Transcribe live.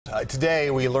Today,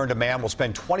 we learned a man will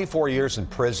spend 24 years in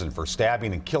prison for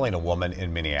stabbing and killing a woman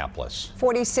in Minneapolis.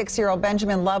 46-year-old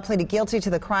Benjamin Love pleaded guilty to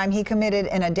the crime he committed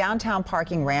in a downtown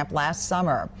parking ramp last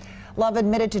summer. Love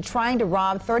admitted to trying to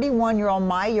rob 31-year-old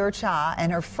Mpls Cha and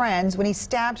her friends when he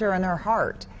stabbed her in her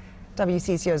heart.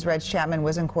 WCCO's Reg Chapman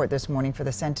was in court this morning for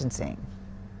the sentencing.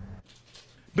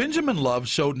 Benjamin Love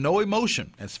showed no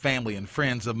emotion as family and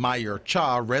friends of Mpls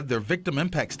Cha read their victim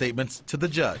impact statements to the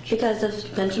judge. Because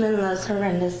of Benjamin Love's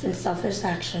horrendous and selfish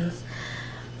actions,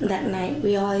 that night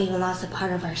we all even lost a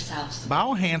part of ourselves.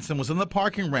 Bao Hansen was in the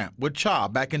parking ramp with Cha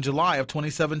back in July of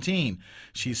 2017.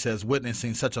 She says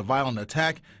witnessing such a violent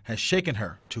attack has shaken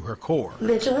her to her core.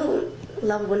 Benjamin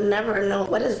Love would never know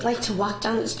what it's like to walk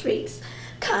down the streets,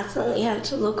 constantly have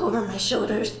to look over my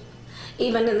shoulders,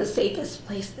 even in the safest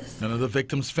places. None of the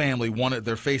victims' family wanted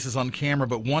their faces on camera,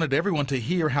 but wanted everyone to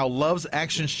hear how Love's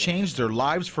actions changed their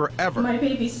lives forever. My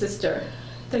baby sister,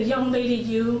 the young lady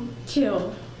you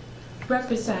killed,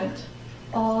 represent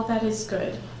all that is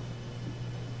good.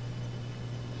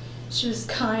 She was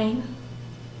kind,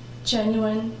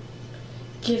 genuine,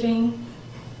 giving,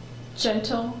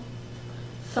 gentle,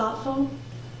 thoughtful,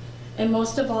 and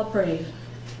most of all brave.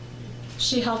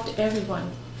 She helped everyone.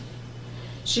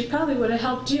 She probably would have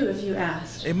helped you if you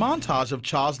asked. A montage of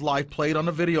Cha's life played on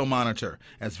a video monitor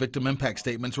as victim impact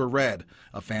statements were read.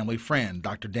 A family friend,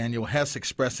 Dr. Daniel Hess,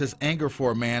 expressed his anger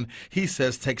for a man he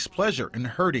says takes pleasure in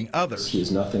hurting others. He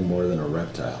is nothing more than a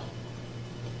reptile,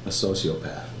 a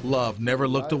sociopath. Love never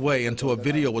looked away until a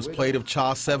video was played of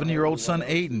Cha's 7-year-old son,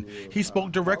 Aiden. He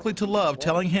spoke directly to Love,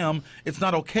 telling him, "It's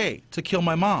not okay to kill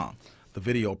my mom." The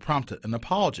video prompted an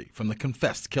apology from the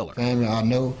confessed killer. Family,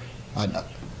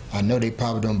 I know they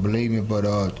probably don't believe me, but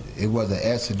it was an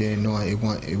accident. It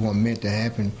wasn't meant to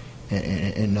happen,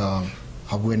 and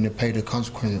I wouldn't have paid the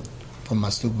consequence for my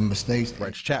stupid mistakes.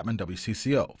 Reg Chapman,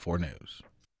 WCCO 4 News.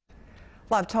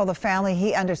 Love told the family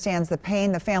he understands the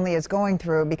pain the family is going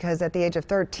through because at the age of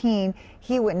 13,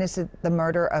 he witnessed the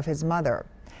murder of his mother.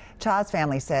 Cha's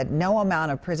family said no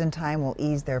amount of prison time will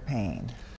ease their pain.